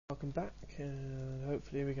Welcome back, and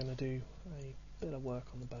hopefully we're going to do a bit of work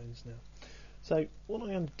on the bones now. So what I'm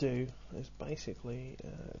going to do is basically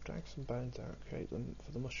drag some bones out, create them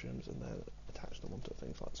for the mushrooms, and then attach them onto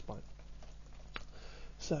things like the spine.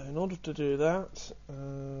 So in order to do that,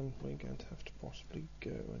 we're going to have to possibly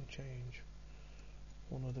go and change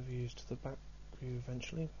one of the views to the back view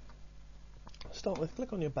eventually. Start with,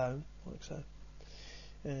 click on your bone, like so,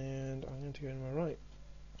 and I'm going to go in my right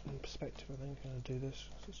perspective. I think I'm going to do this,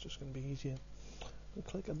 so it's just going to be easier. And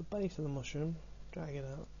click at the base of the mushroom, drag it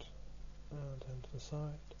out, and then to the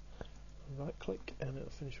side, and right click, and it'll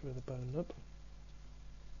finish with a bone nub.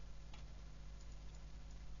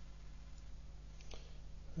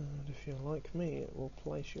 And if you're like me, it will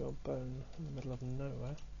place your bone in the middle of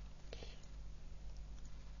nowhere.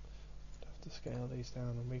 You'd have to scale these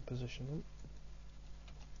down and reposition them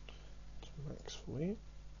to max for you.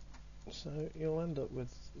 So you'll end up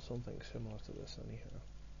with something similar to this anyhow.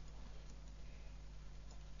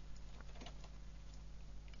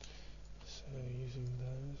 So using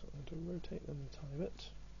those, I'm going to rotate them a tiny bit.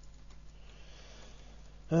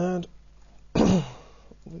 And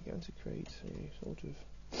we're going to create a sort of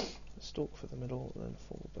stalk for the middle and then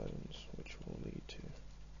 4 bones, which will lead to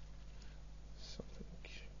something like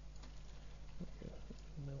a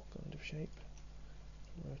mill kind of shape.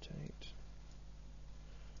 Rotate.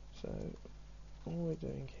 So all we're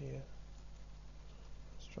doing here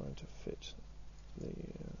is trying to fit the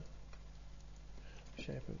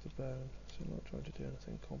shape of the bone, so not trying to do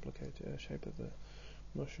anything complicated. Shape of the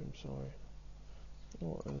mushroom, sorry,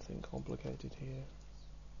 not anything complicated here.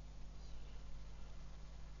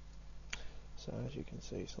 So as you can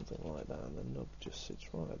see, something like that, and the nub just sits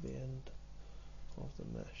right at the end of the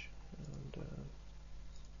mesh. And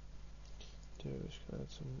do is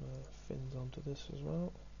add some fins onto this as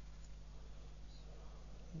well,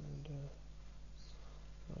 and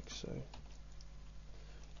like so.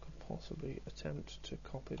 Could possibly attempt to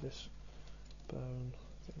copy this bone,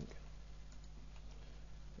 I think.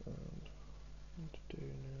 And what to do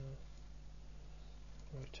now?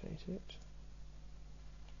 Rotate it.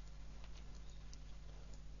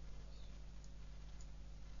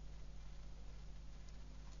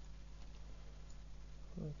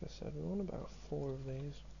 Like I said, we want about 4 of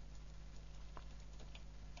these.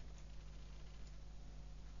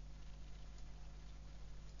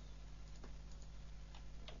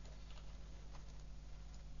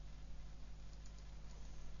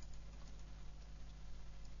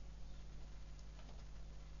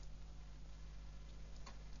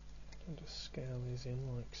 And just scale these in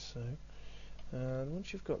like so. And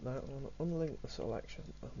once you've got that, I'm going to unlink the selection,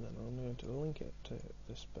 and then I'm going to link it to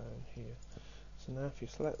this bone here. So now if you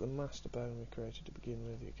select the master bone we created to begin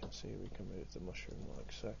with, you can see we can move the mushroom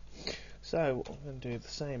like so. So I'm going to do the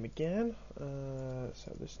same again.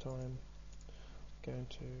 So this time I'm going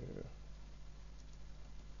to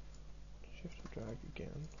shift and drag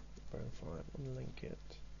again, bone 5, unlink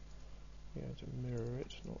it. We're going to mirror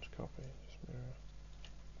it, not copy, just mirror.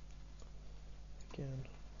 Again,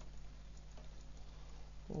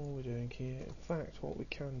 all we're doing here, in fact what we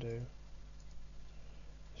can do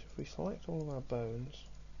is if we select all of our bones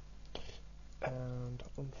and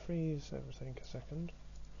unfreeze everything a second,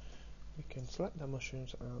 we can select our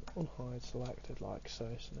mushrooms and unhide selected like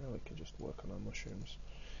so. So now we can just work on our mushrooms,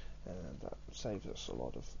 and that saves us a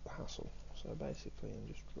lot of hassle. So basically I'm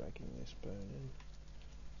just dragging this bone in.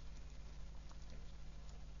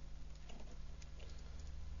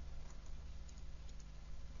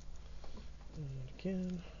 And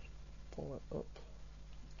again, pull it up,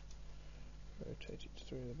 rotate it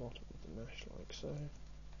through the bottom of the mesh like so.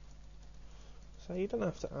 So you don't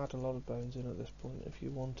have to add a lot of bones in at this point. If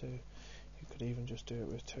you want to, you could even just do it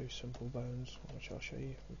with 2 simple bones, which I'll show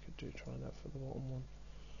you. We could try that for the bottom one.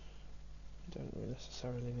 You don't really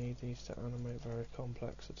necessarily need these to animate very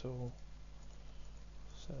complex at all.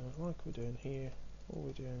 So like we're doing here, all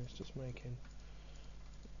we're doing is just making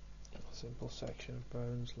a simple section of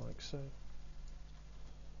bones like so.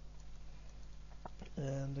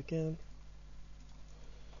 And again,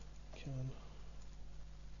 can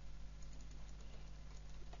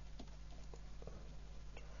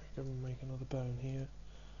drag and make another bone here.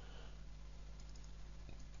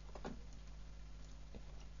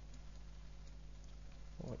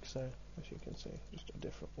 Like so, as you can see, just a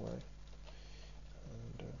different way.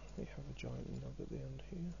 And we have a giant nub at the end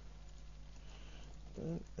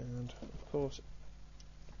here. And of course,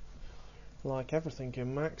 like everything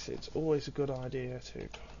in Max, it's always a good idea to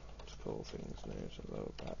call things new, so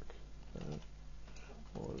lower back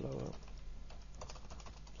or lower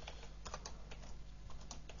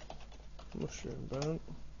mushroom bone,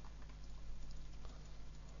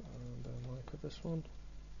 like with this one,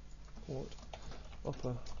 call it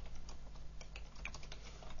upper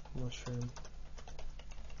mushroom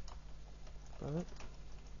bone.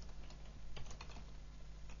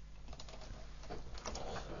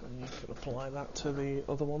 And you can apply that to the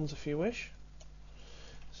other ones if you wish.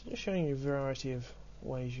 So just showing you a variety of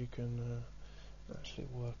ways you can actually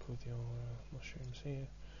work with your mushrooms here.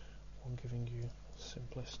 One giving you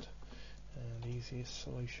simplest and easiest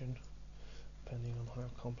solution depending on how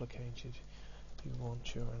complicated you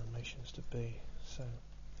want your animations to be. So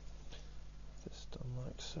this done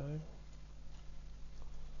like so.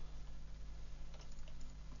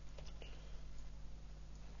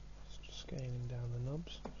 Just scaling down the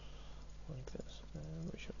knobs like this,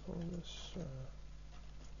 and we should call this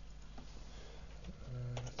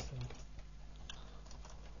I think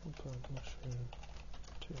mushroom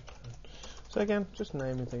 2. So again, just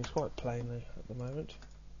naming things quite plainly at the moment.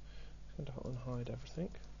 Just going to unhide everything,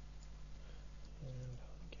 and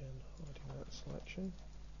again hiding that selection.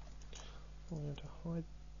 I'm going to hide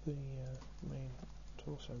the main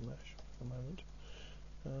torso mesh for the moment.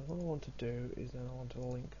 And what I want to do is then I want to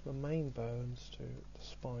link the main bones to the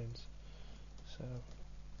spines. So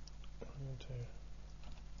I'm going to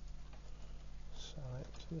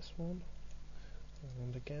select this one,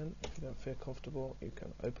 and again, if you don't feel comfortable, you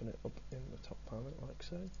can open it up in the top panel like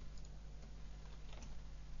so.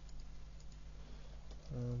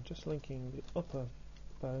 Just linking the upper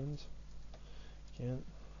bones. Again,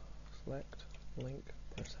 select, link,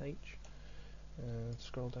 press H, and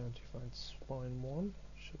scroll down to find spine 1.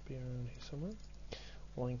 Should be around here somewhere.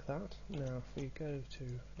 Link that. Now, if we go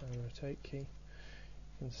to our rotate key, you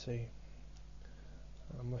can see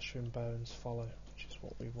our mushroom bones follow, which is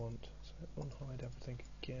what we want. So unhide everything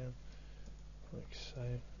again, like so.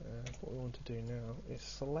 And what we want to do now is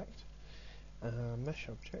select mesh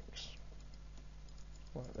objects,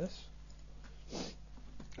 like this.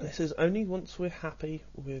 This is only once we're happy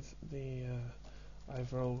with the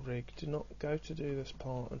overall rig. Do not go to do this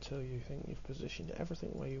part until you think you've positioned everything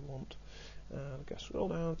where you want. Go scroll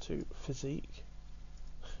down to physique.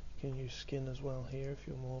 You can use skin as well here if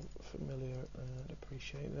you're more familiar and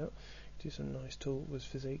appreciate that. Do some nice tools with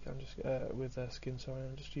physique. I'm just with skin. Sorry,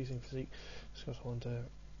 I'm just using physique because I want to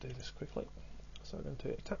do this quickly. So I'm going to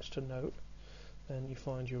attach to node. Then you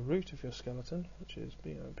find your root of your skeleton, which is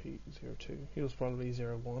BMP02. Yours probably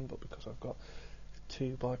 01, but because I've got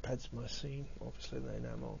 2 bipeds in my scene, obviously they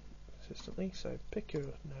enam on consistently. So pick your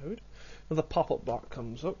node. Another pop-up block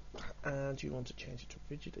comes up, and you want to change it to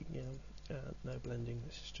rigid again. No blending.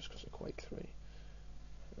 This is just because of Quake 3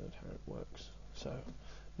 and how it works. So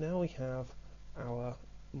now we have our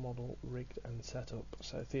model rigged and set up.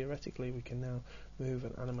 So theoretically, we can now move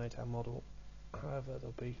and animate our model. However,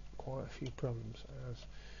 there'll be quite a few problems, as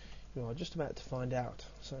you are just about to find out.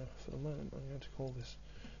 So for the moment, I'm going to call this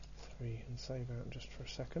 3 and save out just for a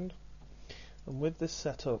second. And with this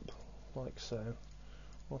set up, like so,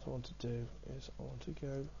 what I want to do is I want to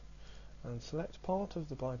go and select part of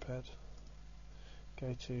the biped,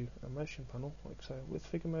 go to a motion panel, like so, with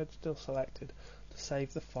figure mode still selected, to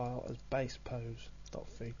save the file as base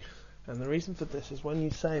pose.fig. And the reason for this is when you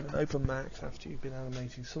save an open max after you've been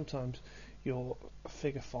animating, sometimes your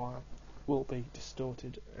figure file will be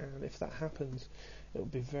distorted, and if that happens, it will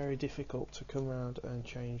be very difficult to come around and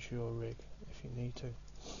change your rig if you need to.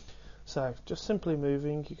 So just simply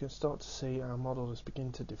moving, you can start to see our model is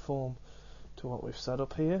beginning to deform to what we've set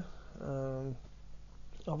up here.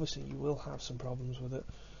 Obviously you will have some problems with it,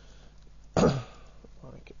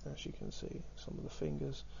 like as you can see, some of the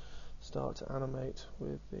fingers start to animate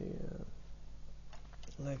with the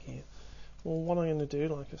leg here. Well, what I'm going to do,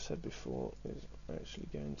 like I said before, is actually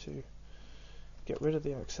going to get rid of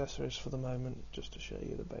the accessories for the moment, just to show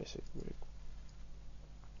you the basic rig.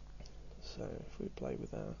 So if we play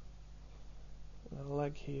with our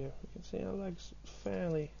leg here, we can see our leg's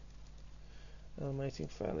fairly animating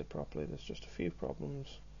fairly properly. There's just a few problems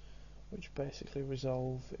which basically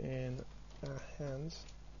resolve in our hands.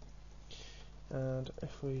 And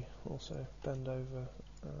if we also bend over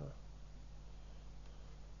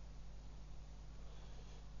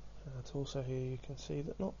torso here, you can see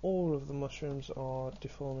that not all of the mushrooms are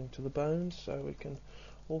deforming to the bones, so we can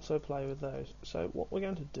also play with those. So what we're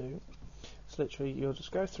going to do is literally, you'll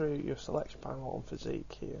just go through your selection panel on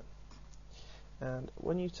physique here, and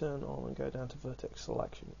when you turn on and go down to vertex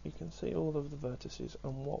selection, you can see all of the vertices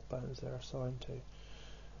and what bones they're assigned to.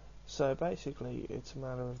 So basically it's a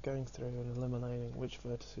matter of going through and eliminating which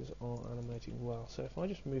vertices are animating well. So if I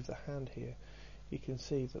just move the hand here, you can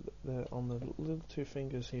see that on the little 2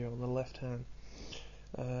 fingers here on the left hand,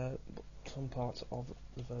 some parts of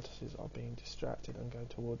the vertices are being distracted and going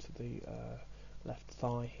towards the left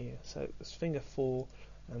thigh here. So there's finger 4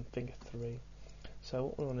 and finger 3. So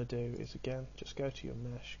what we want to do is, again, just go to your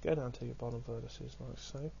mesh, go down to your bottom vertices like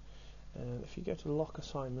so, and if you go to lock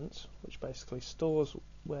assignments, which basically stores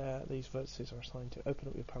where these vertices are assigned to, open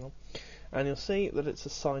up your panel, and you'll see that it's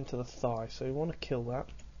assigned to the thigh, so you want to kill that.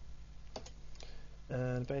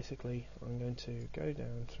 And basically I'm going to go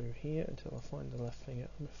down through here until I find the left finger.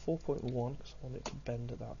 I'm at 4.1 because I want it to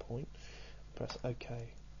bend at that point. Press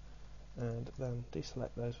OK, and then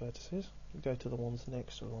deselect those vertices, go to the ones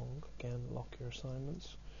next along, again lock your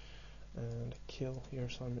assignments and kill your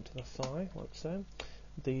assignment to the thigh like so.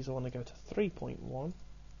 These I want to go to 3.1,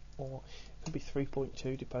 or it could be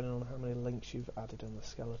 3.2 depending on how many links you've added in the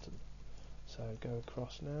skeleton. So go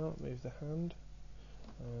across now, move the hand.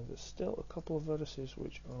 There's still a couple of vertices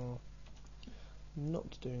which are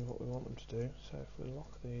not doing what we want them to do, so if we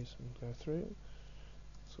lock these and go through,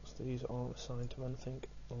 so these aren't assigned to anything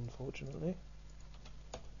unfortunately,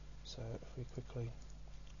 so if we quickly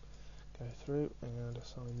go through and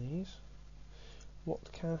assign these,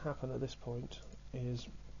 what can happen at this point is,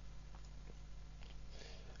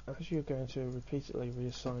 as you're going to repeatedly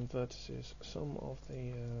reassign vertices, some of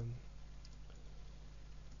the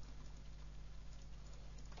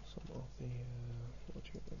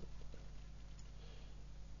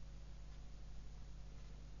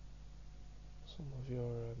some of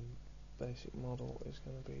your basic model is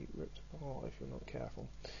going to be ripped apart if you're not careful.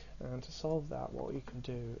 And to solve that, what you can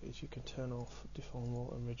do is you can turn off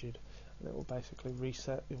deformable and rigid, and it will basically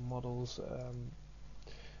reset your model's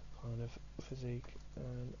kind of physique,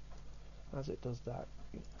 and as it does that,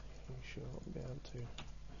 you should be able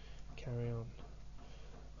to carry on.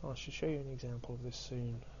 I should show you an example of this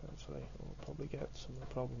soon. Hopefully we'll probably get some of the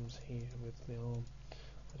problems here with the arm,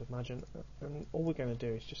 I'd imagine, and all we're going to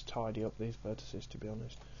do is just tidy up these vertices, to be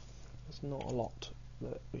honest. There's not a lot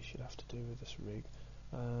that we should have to do with this rig.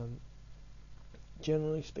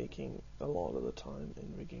 Generally speaking, a lot of the time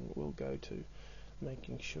in rigging we'll go to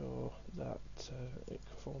making sure that it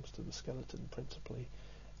conforms to the skeleton principally,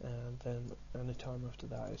 and then any time after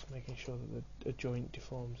that is making sure that the joint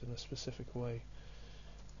deforms in a specific way.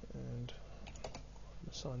 And I'm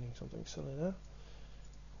assigning something silly there.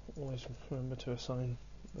 Always remember to assign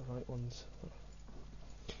the right ones.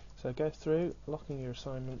 So go through, locking your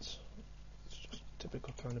assignments. It's just a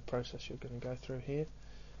typical kind of process you're going to go through here,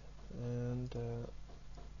 and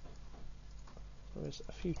there is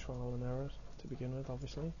a few trial and errors to begin with,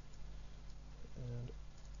 obviously, and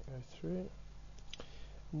go through.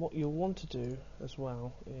 And what you'll want to do as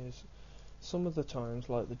well is, some of the times,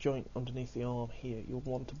 like the joint underneath the arm here, you'll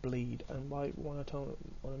want to bleed, and what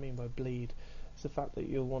I mean by bleed is the fact that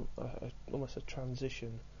you'll want almost a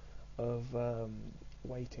transition of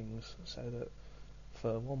weightings, so that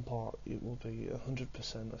for one part it will be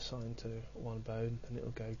 100% assigned to one bone, and it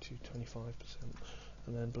will go to 25%,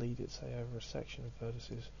 and then bleed it, say, over a section of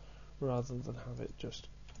vertices, rather than have it just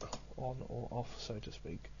on or off, so to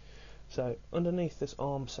speak. So underneath this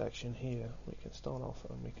arm section here, we can start off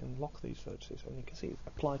and we can lock these vertices, and you can see it's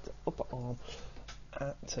applied to upper arm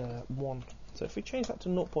at 1. So if we change that to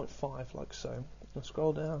 0.5 like so, and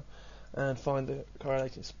scroll down and find the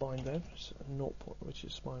correlating spine bone, which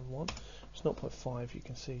is spine 1, it's 0.5, you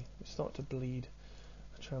can see we start to bleed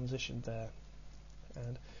a transition there.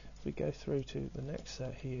 And if we go through to the next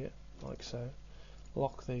set here, like so,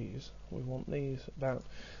 lock these, we want these about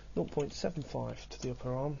 0.75 to the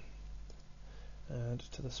upper arm, and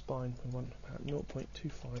to the spine we want about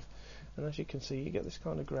 0.25, and as you can see you get this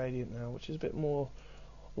kind of gradient now, which is a bit more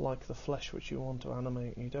like the flesh which you want to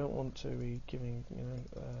animate. You don't want to be giving,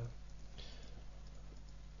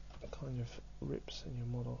 kind of rips in your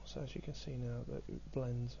model. So as you can see now that it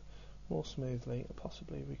blends more smoothly.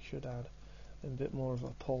 Possibly we should add a bit more of a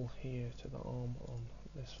pull here to the arm on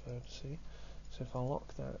this vertex. So if I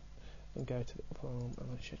lock that and go to the upper arm, and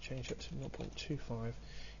I should change it to 0.25,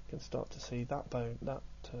 you can start to see that bone, that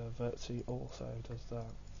vertex also does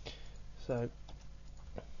that. So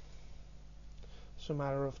it's a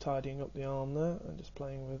matter of tidying up the arm there and just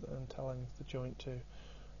playing with and telling the joint to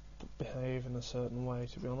behave in a certain way,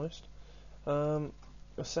 to be honest.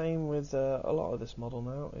 The same with a lot of this model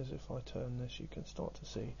now is, if I turn this, you can start to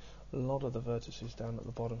see a lot of the vertices down at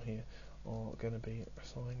the bottom here are going to be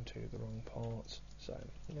assigned to the wrong parts. So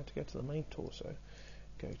I'm going to go to the main torso,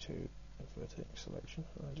 go to vertex selection,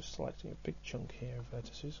 and I'm just selecting a big chunk here of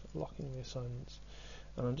vertices, locking the assignments,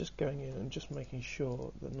 and I'm just going in and just making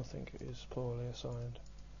sure that nothing is poorly assigned.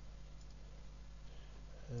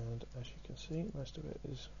 And as you can see, most of it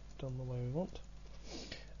is done the way we want.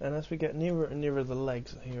 And as we get nearer and nearer the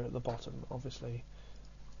legs here at the bottom, obviously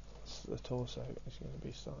the torso is going to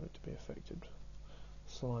be starting to be affected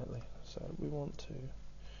slightly. So we want to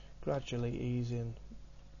gradually ease in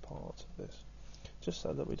parts of this, just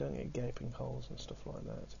so that we don't get gaping holes and stuff like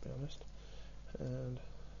that, to be honest. And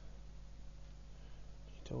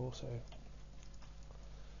need to also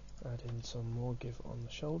add in some more give on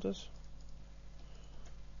the shoulders.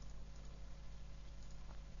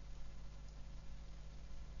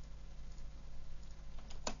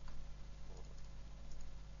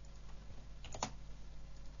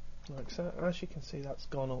 Like so. As you can see, that's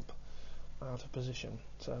gone up out of position.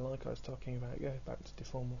 So like I was talking about, go back to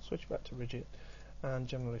deformal, switch back to rigid, and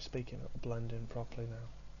generally speaking it will blend in properly now.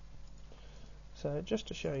 So just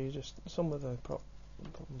to show you just some of the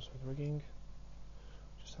problems with rigging,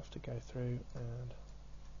 just have to go through and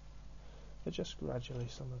adjust gradually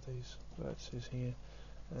some of these vertices here,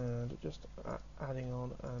 and just adding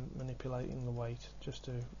on and manipulating the weight just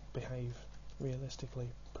to behave realistically,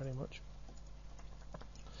 pretty much.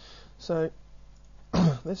 So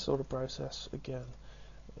this sort of process again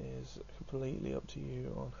is completely up to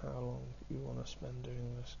you on how long you want to spend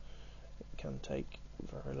doing this. It can take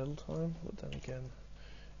very little time, but then again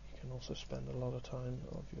you can also spend a lot of time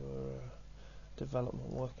of your development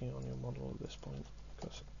working on your model at this point,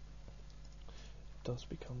 because it does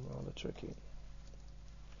become rather tricky.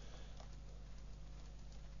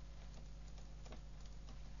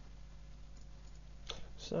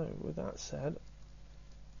 So with that said,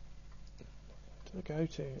 to go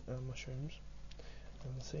to mushrooms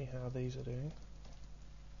and see how these are doing.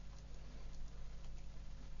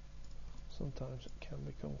 Sometimes it can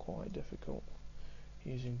become quite difficult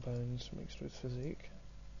using bones mixed with physique.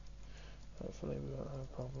 Hopefully we won't have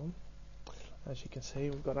a problem. As you can see,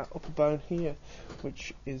 we've got our upper bone here,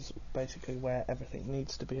 which is basically where everything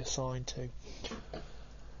needs to be assigned to.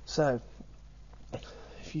 So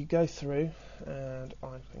if you go through, and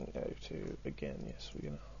I can go to, again, yes, we're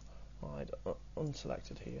going to hide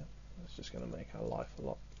unselected here. It's just going to make our life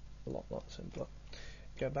a lot simpler.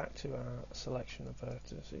 Go back to our selection of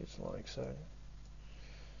vertices like so,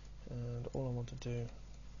 and all I want to do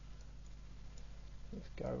is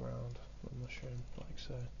go around the mushroom like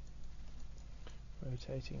so,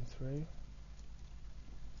 rotating through,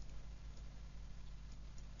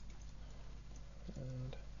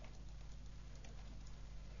 and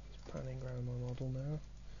just panning around my model now,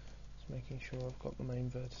 just making sure I've got the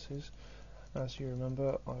main vertices. As you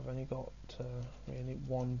remember, I've only got really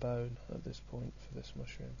one bone at this point for this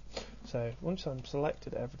mushroom. So once I'm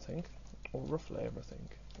selected everything, or roughly everything,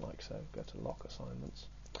 like so, go to lock assignments,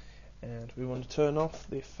 and we want to turn off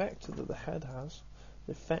the effect that the head has,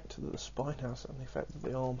 the effect that the spine has, and the effect that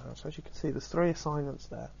the arm has. As you can see, there's 3 assignments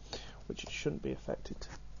there, which it shouldn't be affected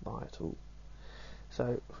by at all.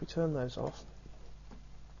 So if we turn those off,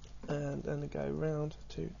 and then go round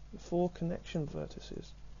to the 4 connection vertices,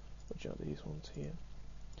 which are these ones here,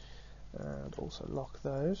 and also lock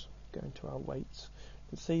those, go into our weights. You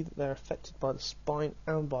can see that they're affected by the spine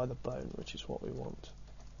and by the bone, which is what we want.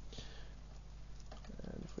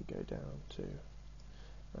 And if we go down to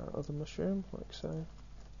our other mushroom, like so,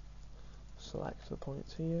 select the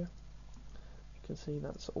points here, you can see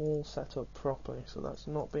that's all set up properly, so that's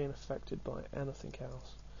not being affected by anything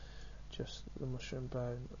else, just the mushroom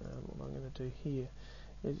bone. And what I'm going to do here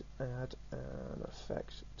is add an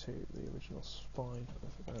effect to the original spine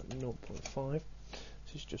of about 0.5.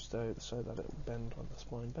 This is just so that it will bend when the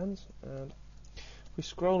spine bends. And if we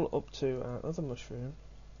scroll up to our other mushroom,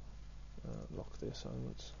 lock the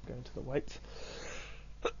assignments, go into the weight,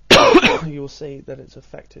 you will see that it's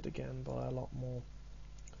affected again by a lot more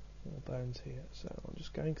bones here. So I'm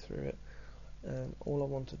just going through it, and all I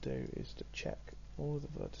want to do is to check all of the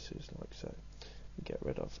vertices like so, and get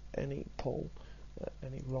rid of any pull that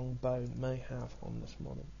any wrong bone may have on this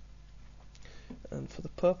model. And for the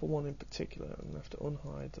purple one in particular, I'm going to have to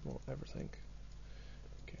unhide everything.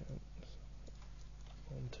 Okay,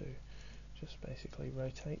 on to just basically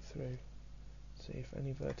rotate through, see if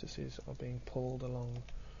any vertices are being pulled along,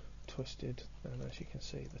 twisted, and as you can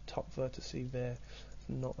see, the top vertex there is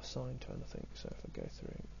not assigned to anything. So if I go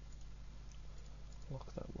through,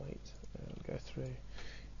 lock that weight, and go through,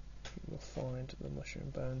 you'll find the mushroom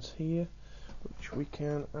bones here, which we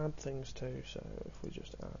can add things to. So if we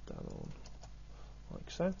just add that on like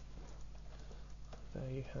so,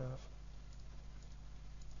 there you have,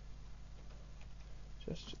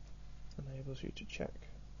 just enables you to check.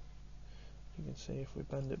 You can see if we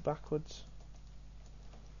bend it backwards,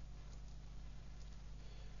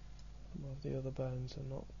 some of the other bones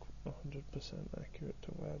are not 100% accurate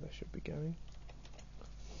to where they should be going.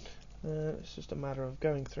 It's just a matter of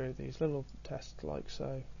going through these little tests like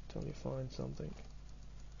so until you find something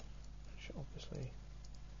which obviously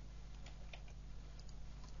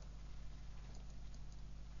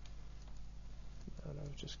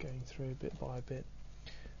just going through bit by bit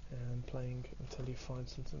and playing until you find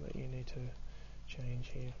something that you need to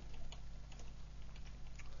change here.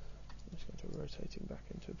 I'm just going to rotate him back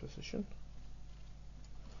into position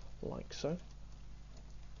like so.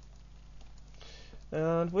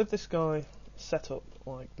 And with this guy set up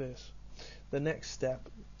like this, the next step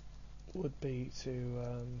would be to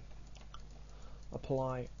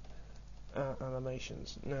apply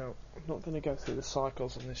animations. Now, I'm not going to go through the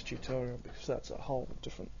cycles in this tutorial because that's a whole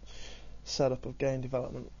different setup of game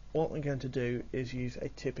development. What we're going to do is use a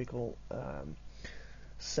typical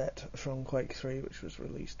set from Quake 3, which was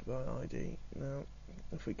released by ID. Now,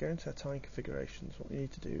 if we go into our time configurations, what we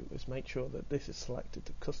need to do is make sure that this is selected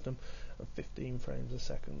to custom of 15 frames a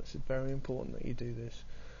second. This is very important that you do this.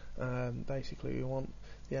 Basically, we want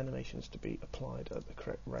the animations to be applied at the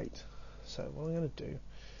correct rate. So what I'm going to do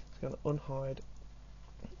is going to unhide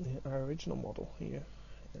our original model here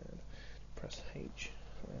and press H.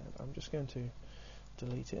 And I'm just going to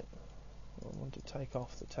delete it. I want to take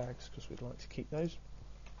off the tags because we'd like to keep those.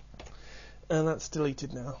 And that's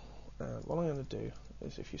deleted now. What I'm going to do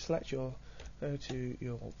is, if you go to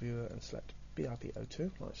your viewer and select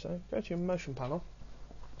BIP02 like so, go to your motion panel,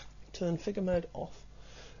 turn figure mode off.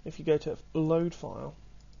 If you go to load file,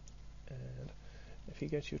 and if you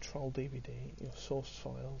go to your Troll DVD, your source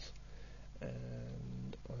files,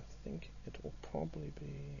 and I think it will probably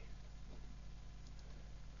be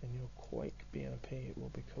in your Quake BMP it will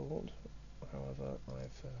be called. However,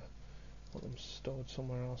 I've got them stored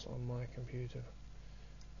somewhere else on my computer.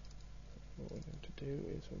 What we're going to do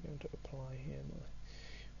is we're going to apply here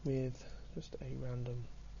with just a random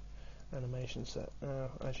animation set. Now,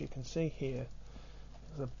 as you can see here,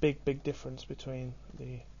 there's a big difference between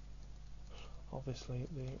obviously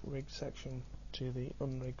the rigged section to the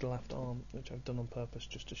unrigged left arm, which I've done on purpose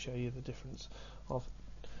just to show you the difference of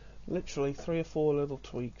literally 3 or 4 little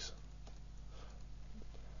tweaks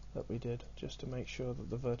that we did just to make sure that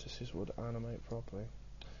the vertices would animate properly.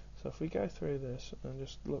 So if we go through this and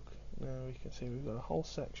just look, now we can see we've got a whole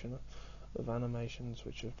section of animations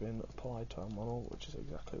which have been applied to our model, which is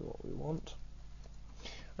exactly what we want.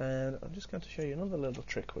 And I'm just going to show you another little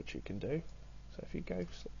trick which you can do. So if you go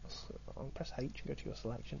and press H, go to your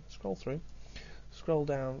selection, scroll through, scroll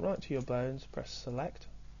down right to your bones, press select,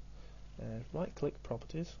 and right click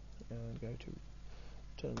properties, and go to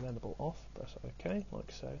turn renderable off, press OK,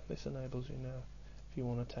 like so. This enables you now, if you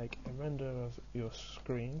want to take a render of your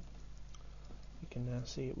screen, you can now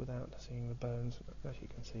see it without seeing the bones. As you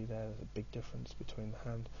can see there's a big difference between the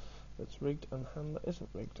hand that's rigged and the hand that isn't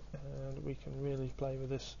rigged, and we can really play with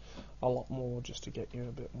this a lot more just to get you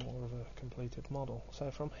a bit more of a completed model. So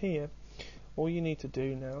from here, all you need to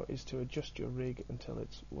do now is to adjust your rig until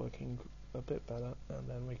it's working a bit better, and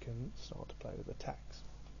then we can start to play with the tags.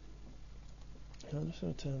 I'm just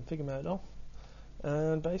going to turn figure mode off,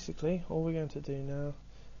 and basically all we're going to do now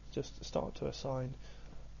is just start to assign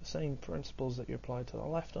the same principles that you applied to the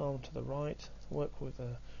left arm to the right, work with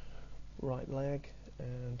the right leg,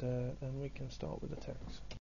 and then we can start with the text.